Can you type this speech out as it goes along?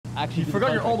actually. You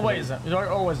forgot your old ways. You forgot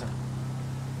your old ways.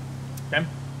 Okay.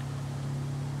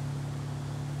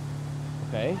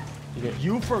 Okay.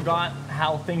 You forgot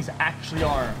how things actually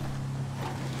are.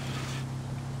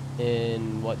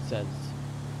 In what sense?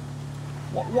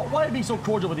 Why are you being so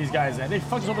cordial with these guys? They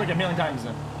fucked us over like a million times.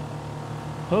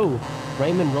 Who?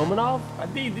 Raymond Romanov?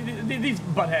 These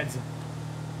buttheads.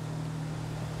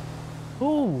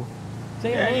 Who?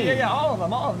 Say a name. Yeah, all of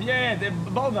them, yeah,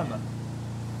 both of them.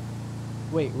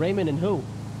 Wait, Raymond and who?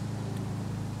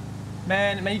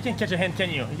 Man, you can't catch a hint,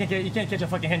 can you? You can't catch a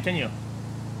fucking hint, can you?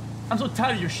 I'm so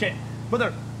tired of your shit.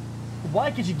 Brother,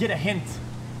 why can't you get a hint?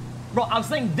 Bro, I was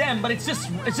saying them, but it's just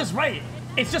right.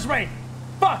 It's just right.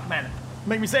 Fuck, man.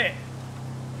 Make me say it.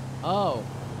 Oh.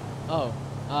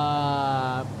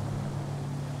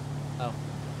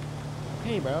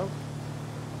 Hey, bro.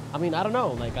 I mean, I don't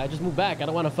know. Like, I just moved back. I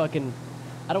don't want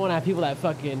to have people that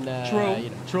fucking, True. You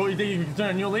know. True. You think you can turn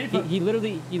a new leaf? He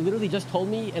literally just told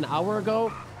me an hour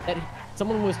ago that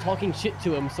someone was talking shit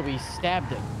to him, so he stabbed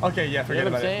him. Okay, yeah, forget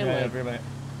about it. Yeah, forget about it.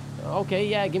 Okay,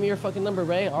 yeah, give me your fucking number,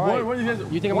 Ray. All right. What you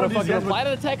think I'm gonna fucking reply to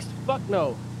the text? Fuck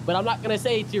no. But I'm not gonna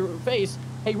say to your face,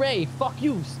 hey Ray, fuck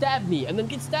you, stab me, and then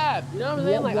get stabbed. You know what I'm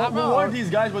saying? Like, I don't know. What are these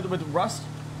guys with Rust?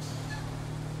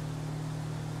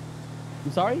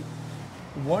 I'm sorry?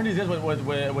 Weren't these guys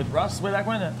with Rust way back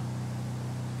when?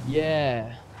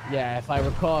 Yeah, if I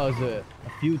recall, it was a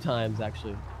few times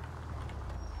actually.